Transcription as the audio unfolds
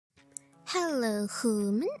Hello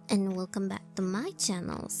human and welcome back to my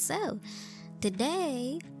channel. So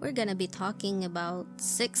today we're gonna be talking about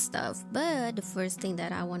sick stuff, but the first thing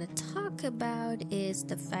that I want to talk about is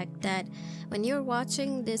the fact that when you're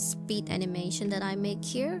watching this speed animation that I make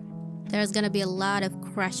here, there's gonna be a lot of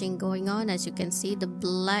crashing going on. As you can see, the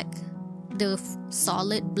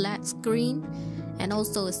solid black screen and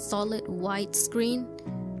also a solid white screen.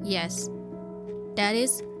 Yes, that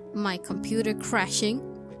is my computer crashing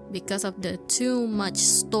because of the too much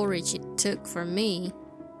storage it took for me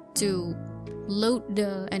to load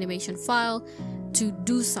the animation file, to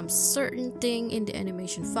do some certain thing in the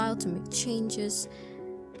animation file, to make changes.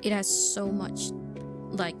 It has so much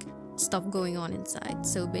like stuff going on inside,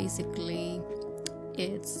 so basically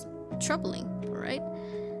it's troubling, right?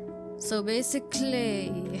 So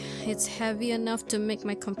basically it's heavy enough to make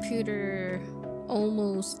my computer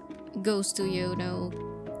almost goes to, you know,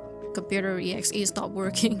 computer exe stop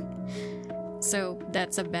working. So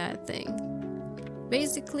that's a bad thing.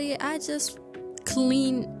 Basically I just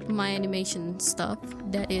clean my animation stuff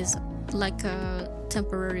that is like a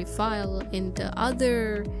temporary file in the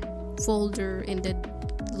other folder in the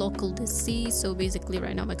local DC. So basically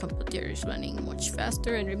right now my computer is running much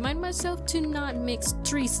faster, and remind myself to not mix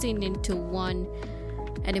 3 scenes into one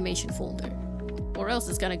animation folder, or else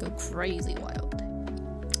it's gonna go crazy wild.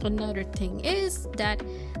 Another thing is that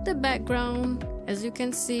the background, as you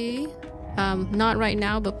can see, not right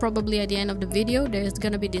now but probably at the end of the video, there's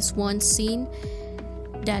gonna be this one scene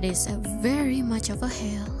that is very much of a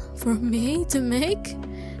hell for me to make.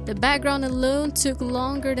 The background alone took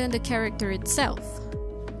longer than the character itself,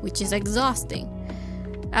 which is exhausting.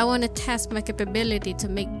 I want to test my capability to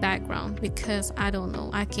make background because I don't know,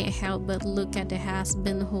 I can't help but look at the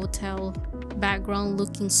Has-Been Hotel background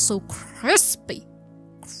looking so crispy.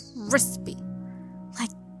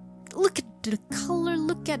 Like, look at the color,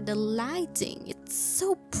 look at the lighting, it's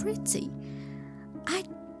so pretty. I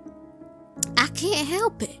can't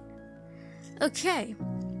help it. Okay,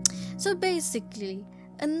 so basically,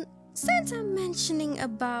 and since I'm mentioning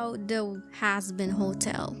about the Has-Been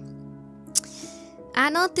Hotel, I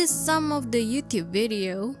noticed some of the YouTube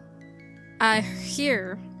video, I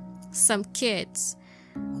hear some kids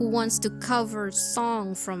who wants to cover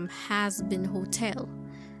song from Has-Been Hotel.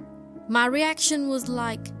 My reaction was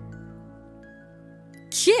like,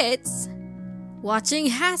 kids watching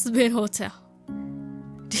Has-Been Hotel,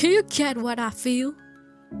 do you get what I feel?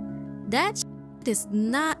 That is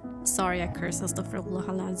not, sorry I curse,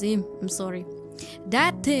 astaghfirullahalazim, I'm sorry.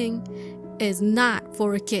 That thing is not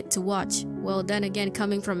for a kid to watch. Well, then again,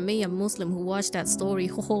 coming from me, a Muslim who watched that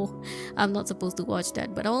story, I'm not supposed to watch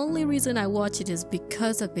that, but the only reason I watch it is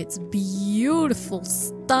because of its beautiful,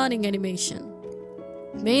 stunning animation.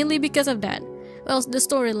 Mainly because of that. Well, the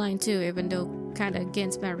storyline too, even though kind of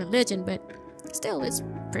against my religion, but still it's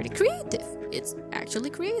pretty creative. It's actually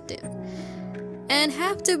creative. And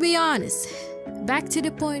have to be honest, back to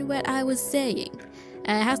the point what I was saying,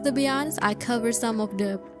 and I have to be honest, I cover some of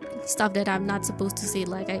the stuff that I'm not supposed to see.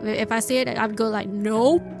 Like if I see it, I'd go like,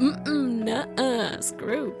 nope, nuh-uh,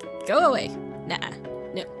 screw, go away, nah,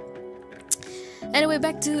 no. Anyway,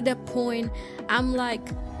 back to the point, I'm like,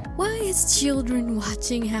 why is children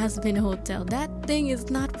watching Has-Been Hotel? That thing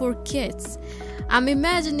is not for kids. I'm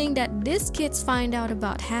imagining that these kids find out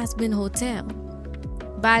about Has-Been Hotel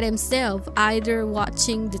by themselves, either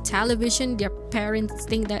watching the television, their parents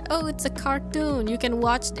think that, oh, it's a cartoon, you can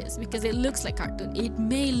watch this because it looks like cartoon. It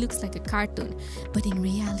may look like a cartoon, but in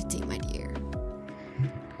reality, my dear,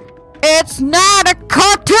 it's not a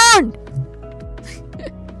cartoon.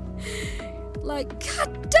 Like,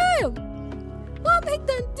 goddamn, what make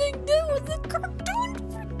that thing do with a cartoon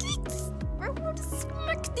for kids? I want to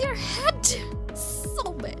smack their head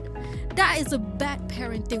so bad. That is a bad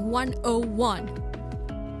parenting 101.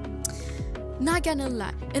 Not gonna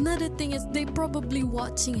lie. Another thing is they probably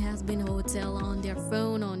watching Has-Been Hotel on their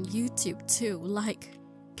phone on YouTube too. Like,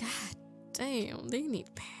 god damn, they need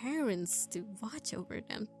parents to watch over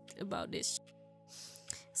them about this.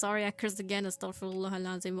 Sorry, I cursed again.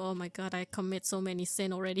 Astaghfirullahalazim. Oh my god, I commit so many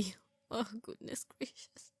sin already. Oh goodness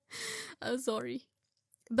gracious. I'm sorry.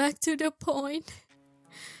 Back to the point.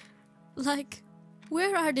 Like,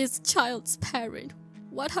 where are these child's parents?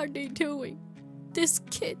 What are they doing? These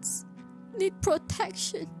kids need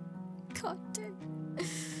protection. God damn.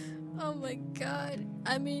 Oh my god.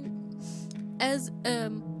 I mean, as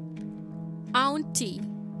auntie,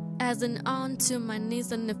 as an aunt to my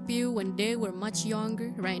niece and nephew when they were much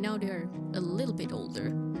younger, right now they're a little bit older,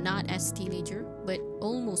 not as teenager, but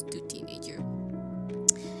almost to teenager.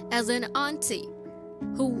 As an auntie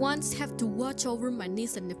who once have to watch over my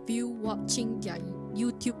niece and nephew watching their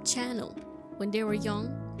YouTube channel when they were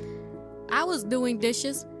young. I was doing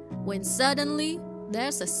dishes when suddenly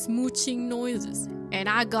there's a smooching noises and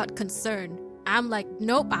I got concerned. I'm like,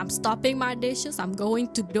 nope, I'm stopping my dishes. I'm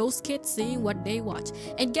going to those kids, seeing what they watch.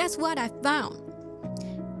 And guess what I found?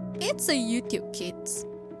 It's a YouTube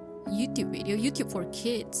video, YouTube for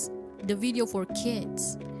kids, the video for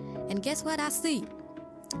kids. And guess what I see?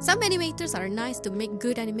 Some animators are nice to make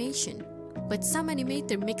good animation, but some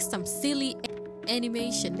animator makes some silly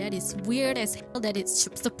animation that is weird as hell, that it's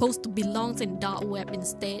supposed to belong in dark web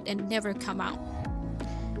instead and never come out.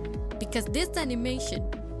 Because this animation,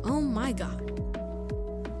 oh my god,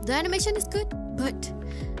 the animation is good, but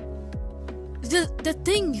the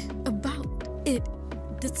thing about it,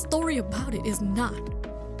 the story about it is not.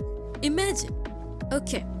 Imagine,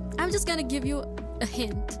 okay, I'm just gonna give you a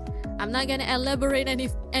hint. I'm not gonna elaborate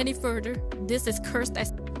any further. This is cursed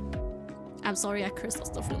as. I'm sorry, I cursed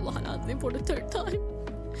Astaghfirullah for the third time.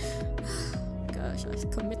 Gosh, I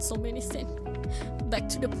commit so many sins. Back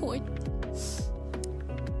to the point.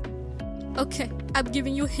 Okay, I'm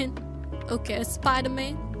giving you a hint. Okay,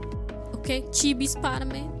 Spider-Man. Okay, Chibi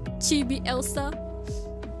Spider-Man, Chibi Elsa,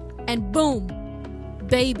 and boom,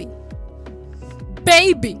 baby.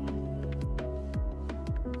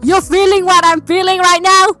 You're feeling what I'm feeling right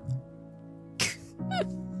now?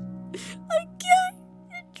 I can't.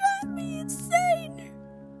 You drive me insane.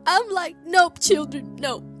 I'm like, nope, children,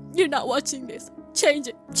 no, you're not watching this. Change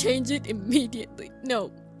it immediately.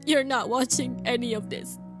 No, you're not watching any of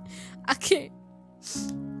this. I can't.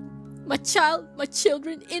 My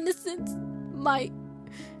children, innocence, my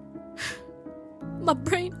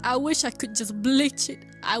brain, I wish I could just bleach it.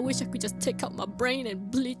 I wish I could just take out my brain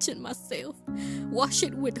and bleach it myself. Wash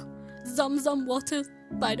it with Zamzam water.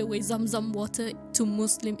 By the way, Zamzam water to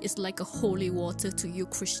Muslim is like a holy water to you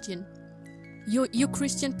Christian. You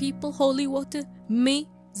Christian people, holy water. Me,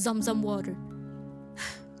 Zamzam water.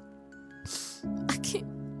 I can't.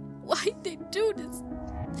 Why they do this?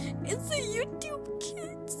 It's a YouTube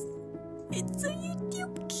kids. It's a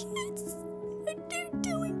YouTube kids. And they're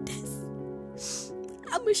doing this.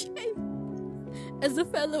 I'm ashamed. As a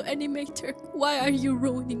fellow animator, why are you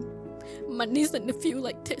ruining my niece and nephew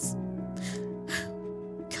like this?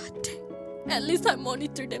 God damn. At least I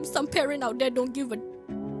monitor them. Some parent out there don't give a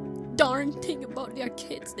darn thing about their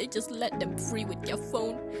kids. They just let them free with their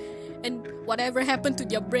phone. And whatever happened to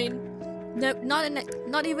their brain,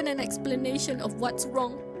 not even an explanation of what's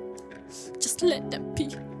wrong. Just let them be.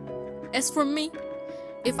 As for me,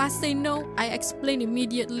 if I say no, I explain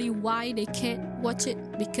immediately why they can't watch it.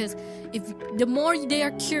 Because if the more they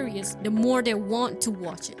are curious, the more they want to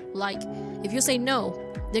watch it. Like, if you say no,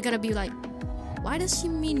 they're gonna be like, why does she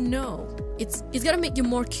mean no? It's gonna make you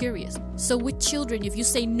more curious. So with children, if you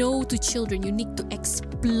say no to children, you need to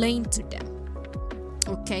explain to them.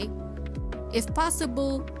 Okay? If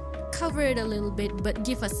possible, cover it a little bit, but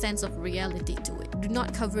give a sense of reality to it. Do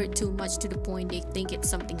not cover it too much to the point they think it's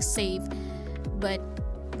something safe. But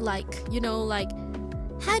like, you know, like,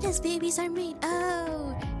 how does babies are made?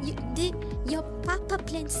 Oh, your papa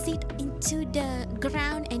plants seed into the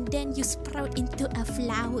ground and then you sprout into a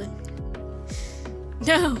flower.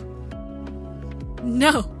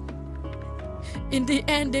 No. In the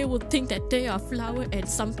end, they will think that they are flower and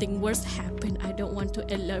something worse happened. I don't want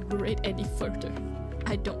to elaborate any further.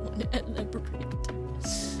 I don't want to elaborate.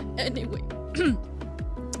 Anyway,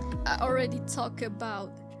 I already talked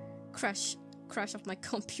about crash of my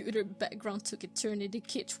computer, background took eternity,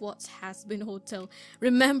 kids watch has-been hotel.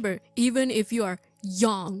 Remember, even if you are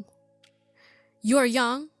young,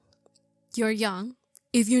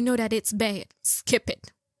 if you know that it's bad, skip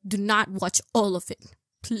it. Do not watch all of it,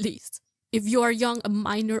 please. If you are young, a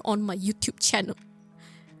minor on my YouTube channel,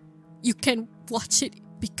 you can watch it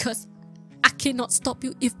because I cannot stop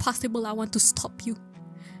you. If possible, I want to stop you,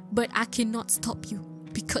 but I cannot stop you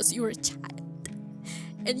because you're a child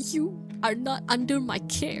and you are not under my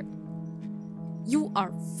care. You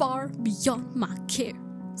are far beyond my care,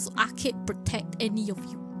 so I can't protect any of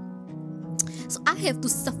you. So I have to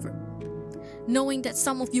suffer, knowing that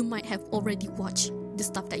some of you might have already watched the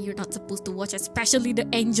stuff that you're not supposed to watch, especially the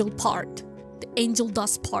angel part, the angel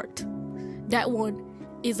dust part. That one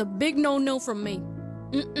is a big no-no from me.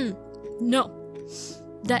 No.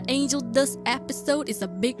 The angel dust episode is a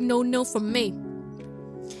big no-no from me.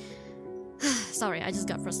 Sorry, I just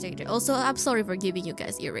got frustrated. Also, I'm sorry for giving you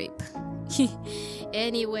guys ear rape.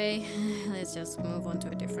 Anyway, let's just move on to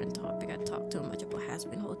a different topic. I talked too much about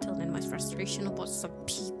has-been hotel and my frustration about some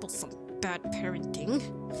people, some bad parenting.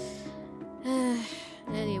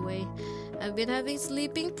 Anyway, I've been having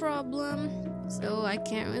sleeping problem, so I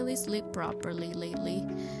can't really sleep properly lately.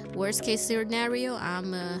 Worst case scenario,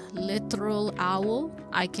 I'm a literal owl.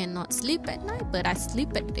 I cannot sleep at night, but I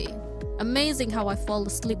sleep at day. Amazing how I fall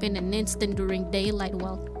asleep in an instant during daylight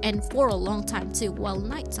and for a long time too, while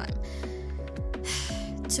nighttime.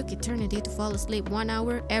 Took eternity to fall asleep. 1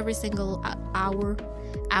 hour every single hour.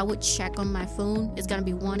 I would check on my phone. It's gonna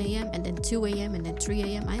be 1 a.m. and then 2 a.m. and then 3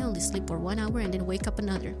 a.m. I only sleep for 1 hour and then wake up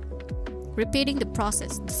another. Repeating the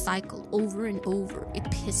process, the cycle, over and over. It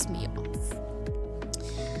pissed me off.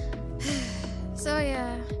 So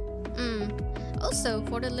yeah. Also,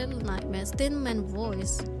 for the little nightmares, Thin Man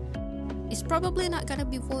voice is probably not gonna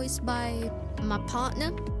be voiced by my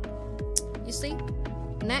partner. You see?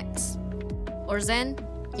 Nex or Zen.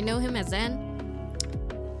 You know him as Zen.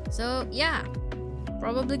 So yeah,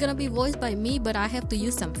 probably gonna be voiced by me, but I have to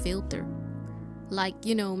use some filter, like,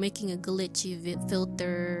 you know, making a glitchy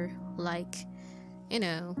filter, like, you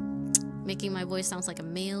know, making my voice sounds like a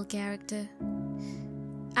male character.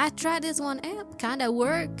 I tried this one app, kinda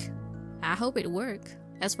work. I hope it work.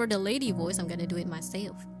 As for the lady voice, I'm gonna do it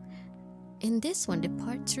myself. In this one, the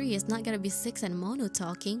part 3 is not gonna be 6 and mono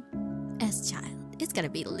talking as child. It's gonna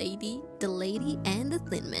be the lady and the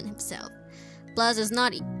Thin Man himself. Plus, it's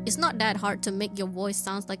not that hard to make your voice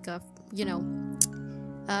sounds like a, you know,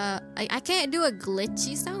 I can't do a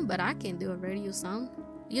glitchy sound, but I can do a radio sound.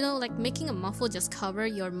 You know, like making a muffle, just cover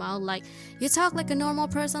your mouth, like you talk like a normal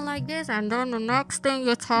person like this, and then the next thing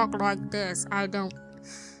you talk like this.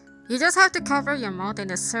 You just have to cover your mouth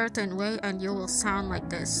in a certain way and you will sound like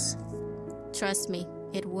this. Trust me,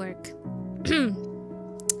 it works.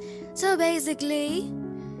 So basically,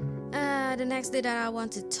 the next day that I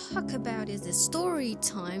want to talk about is the story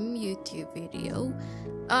time YouTube video.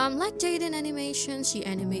 Like Jaden Animation, she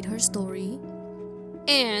animate her story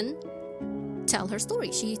and tell her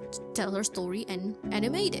story. She tell her story and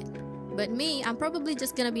animate it. But me, I'm probably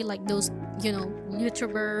just gonna be like those, you know,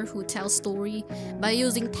 YouTuber who tell story by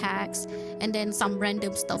using tags and then some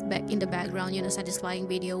random stuff back in the background, you know, satisfying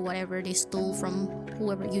video, whatever they stole from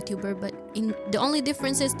whoever YouTuber. But the only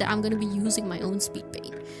difference is that I'm gonna be using my own speed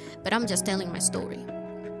paint, but I'm just telling my story.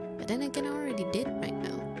 But then again, I already did right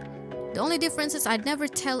now. The only difference is I never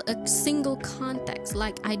tell a single context.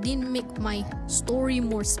 Like, I didn't make my story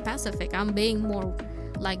more specific. I'm being more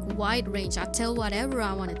like wide range. I tell whatever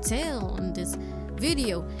I want to tell on this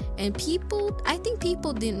video, and I think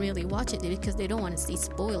people didn't really watch it because they don't want to see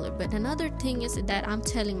spoiler. But another thing is that I'm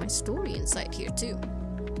telling my story inside here too,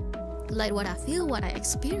 like what I feel, what I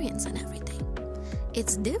experience, and everything.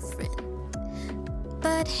 It's different.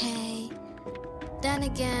 But hey, then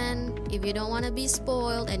again, if you don't want to be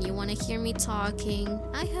spoiled and you want to hear me talking,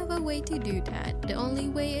 I have a way to do that. The only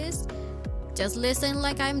way is just listen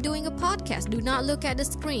like I'm doing a podcast. Do not look at the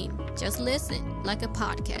screen. Just listen like a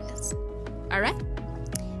podcast. Alright?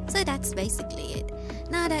 So that's basically it.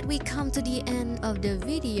 Now that we come to the end of the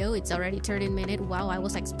video, it's already 13 minutes. Wow, I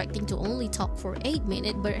was expecting to only talk for 8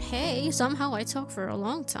 minutes, but hey, somehow I talk for a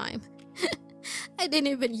long time. I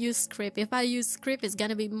didn't even use script. If I use script, it's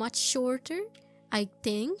gonna be much shorter, I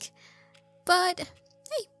think. But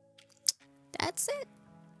hey, that's it.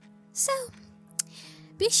 So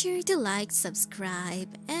be sure to like, subscribe,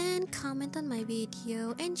 and comment on my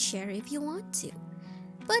video and share if you want to.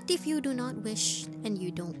 But if you do not wish and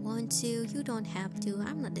you don't want to, you don't have to.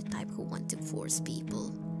 I'm not the type who want to force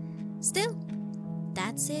people. Still,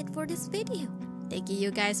 that's it for this video. Thank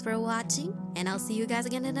you guys for watching, and I'll see you guys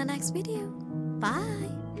again in the next video. Bye!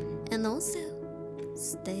 And also,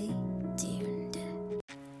 stay tuned.